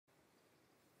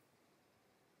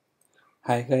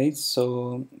Hi guys,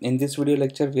 so in this video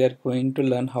lecture we are going to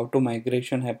learn how to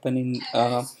migration happen in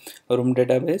room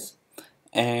database,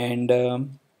 and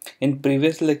in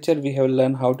previous lecture we have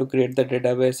learned how to create the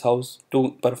database, how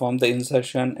to perform the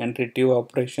insertion and retrieve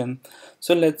operation.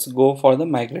 So let's go for the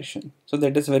migration. So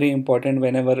that is very important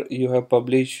whenever you have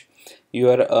published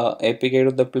your APK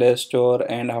to the Play Store,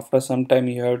 and after some time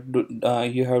you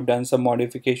have done some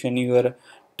modification in your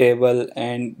table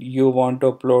and you want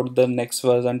to upload the next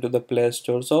version to the Play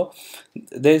Store. So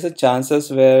there is a chances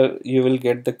where you will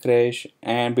get the crash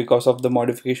and because of the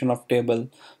modification of table.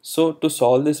 So to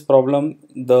solve this problem,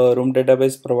 the room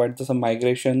database provides some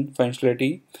migration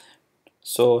functionality.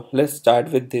 So let's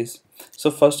start with this. So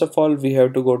first of all we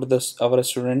have to go to our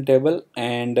student table,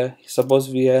 and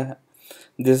suppose this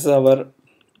is our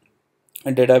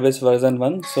database version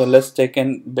 1. So let's take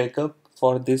an backup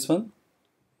for this one.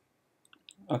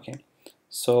 Okay,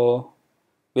 so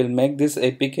we'll make this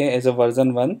APK as a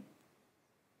version 1.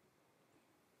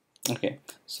 Okay,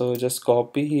 so just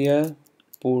copy here,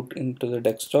 put into the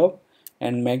desktop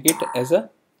and make it as a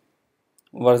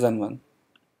version 1.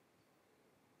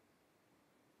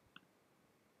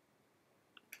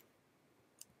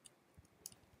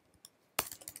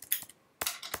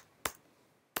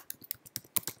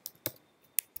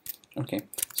 Okay,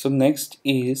 so next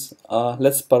is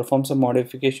let's perform some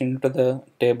modification to the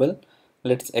table.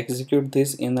 Let's execute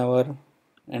this in our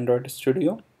Android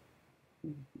Studio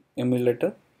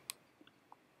emulator.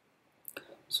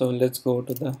 So let's go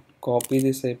to the copy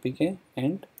this APK,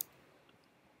 and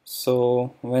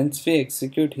so once we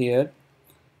execute here,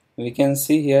 we can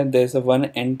see here there's a one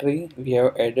entry we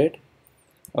have added.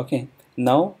 Okay,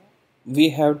 now we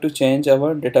have to change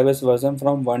our database version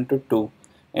from 1 to 2,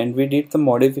 and we did the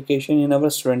modification in our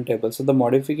student table. So the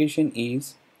modification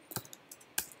is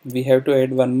we have to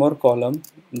add one more column,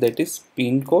 that is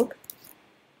pin code.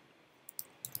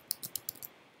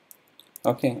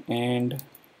 Okay, and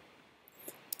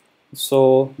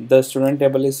so the student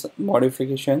table is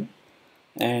modification,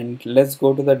 and let's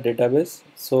go to the database.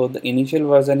 So the initial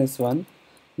version is 1,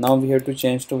 now we have to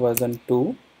change to version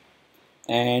 2,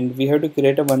 and we have to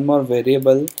create a one more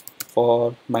variable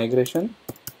for migration.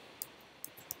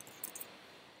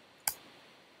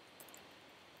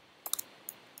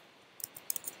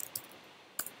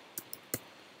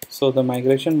 So the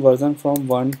migration version from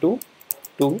 1 to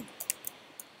 2,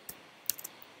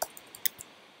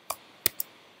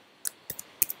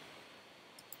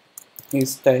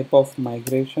 is type of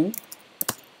migration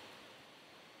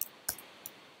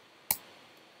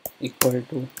equal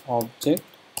to object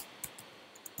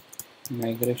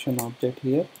migration object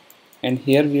here, and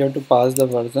here we have to pass the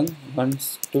version 1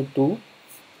 to 2,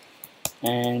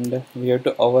 and we have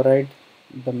to override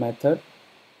the method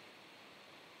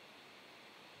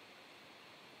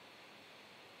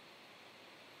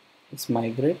is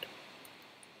migrate.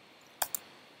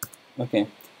 Okay,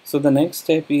 so the next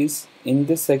step is in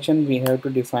this section we have to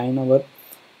define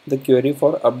the query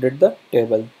for update the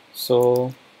table.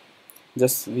 So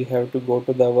just we have to go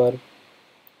to our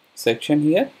section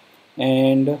here,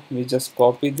 and we just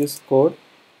copy this code.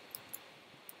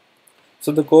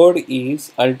 So the code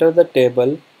is alter the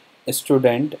table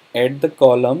student, add the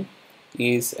column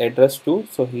is address to.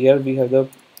 So here we have the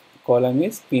column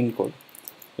is pin code.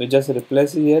 We just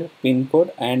replace here pin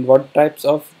code, and what types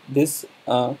of this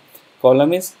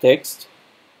column is text,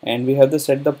 and we have to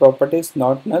set the properties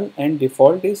not null and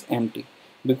default is empty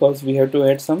because we have to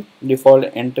add some default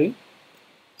entry.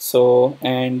 So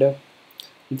and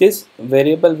this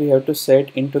variable we have to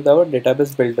set into our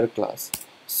database builder class.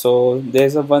 So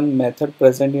there's a one method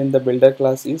present in the builder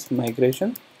class is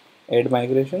migration, add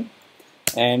migration,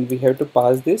 and we have to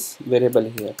pass this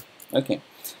variable here. Okay,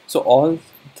 so all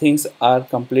things are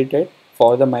completed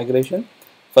for the migration.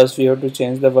 First we have to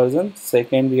change the version,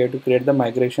 second we have to create the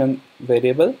migration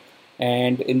variable,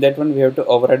 and in that one we have to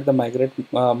override the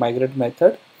migrate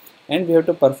method, and we have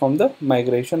to perform the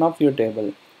migration of your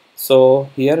table. So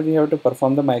here we have to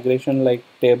perform the migration like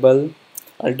table,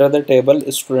 alter the table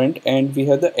student, and we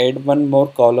have to add one more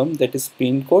column, that is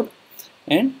pin code,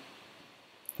 and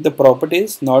the property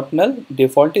is not null,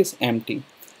 default is empty.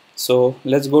 So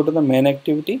let's go to the main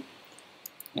activity,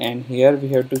 and here we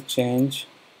have to change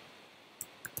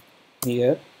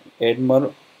here, add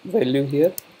more value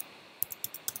here.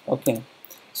 Okay,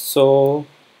 so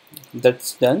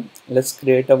that's done. Let's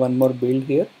create a one more build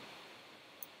here.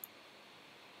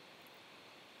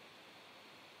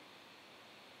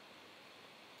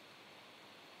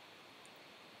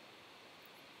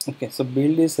 Okay, so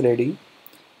build is ready,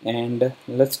 and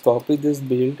let's copy this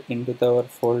build into our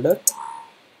folder,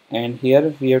 and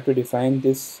here we have to define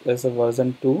this as a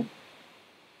version 2.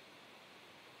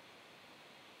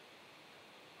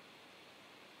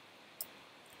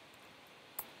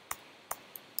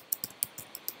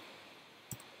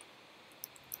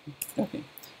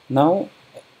 Now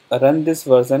run this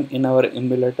version in our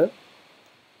emulator.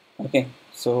 Okay,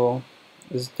 so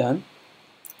it's done,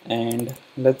 and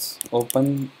let's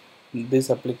open this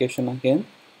application again.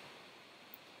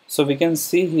 So we can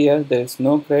see here there is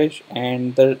no crash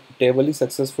and the table is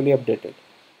successfully updated.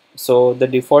 So the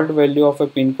default value of a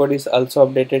pin code is also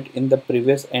updated in the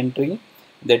previous entry,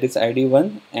 that is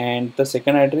ID1, and the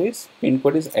second entry is pin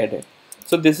code is added.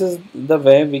 So this is the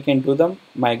way we can do the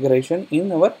migration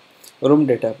in our room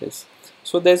database.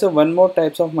 So there's a one more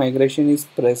types of migration is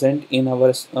present in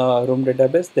our room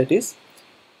database, that is,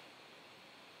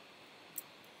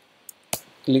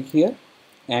 click here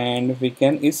and we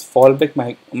can is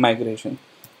fallback migration.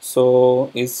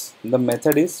 So is the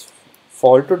method is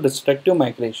fall to destructive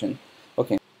migration.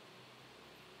 Okay,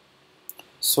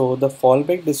 so the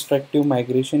fallback destructive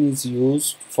migration is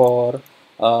used for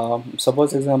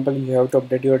suppose example you have to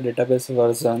update your database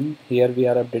version. Here we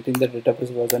are updating the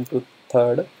database version to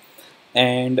 3rd,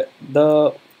 and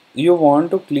you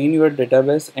want to clean your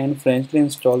database and freshly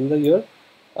install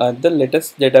the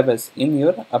latest database in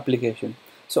your application.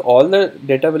 So all the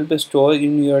data will be stored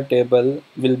in your table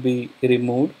will be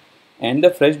removed and the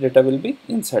fresh data will be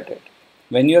inserted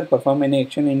when you are perform any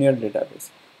action in your database.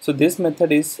 So this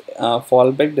method is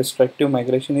fallback destructive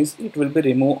migration is it will be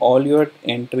remove all your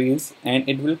entries and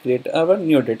it will create our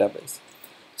new database.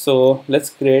 So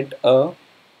let's create a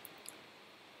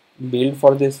build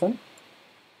for this one,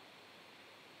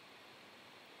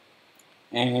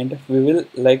 and we will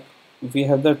we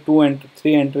have the 2 and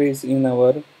 3 entries in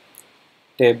our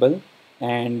table,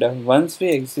 and once we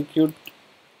install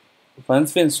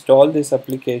this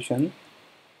application,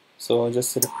 so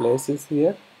just replace this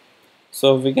here.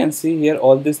 So we can see here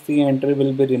all these 3 entry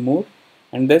will be removed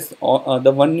and this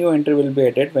the one new entry will be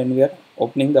added when we are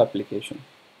opening the application.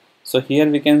 So here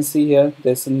we can see here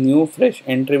this new fresh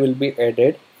entry will be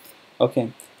added.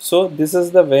 Okay, so this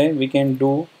is the way we can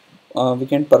do we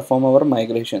can perform our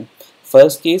migration.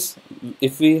 First is,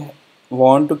 if we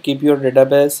want to keep your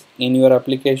database in your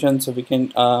application, so we can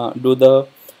do the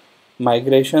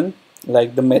migration,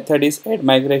 like the method is add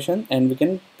migration, and we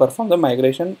can perform the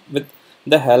migration with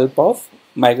the help of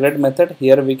migrate method.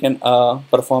 Here we can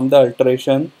perform the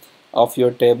alteration of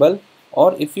your table,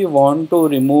 or if you want to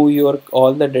remove your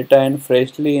all the data and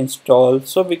freshly install,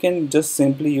 so we can just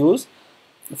simply use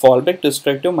fallback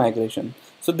destructive migration.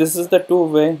 So this is the two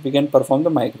way we can perform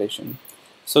the migration.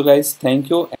 So guys, thank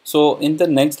you. So in the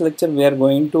next lecture we are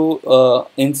going to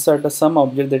insert some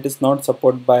object that is not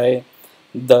supported by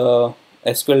the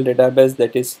SQL database,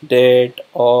 that is date,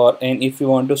 or and if you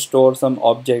want to store some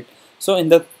object, so in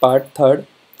the part 3rd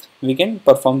we can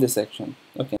perform this action.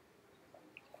 Okay,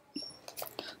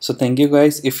 so thank you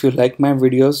guys. If you like my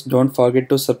videos, don't forget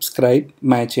to subscribe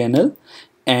my channel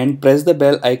and press the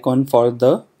bell icon for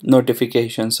the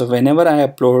notification. So whenever I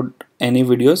upload any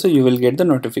video, so you will get the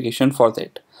notification for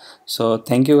that. So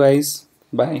thank you guys.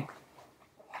 Bye.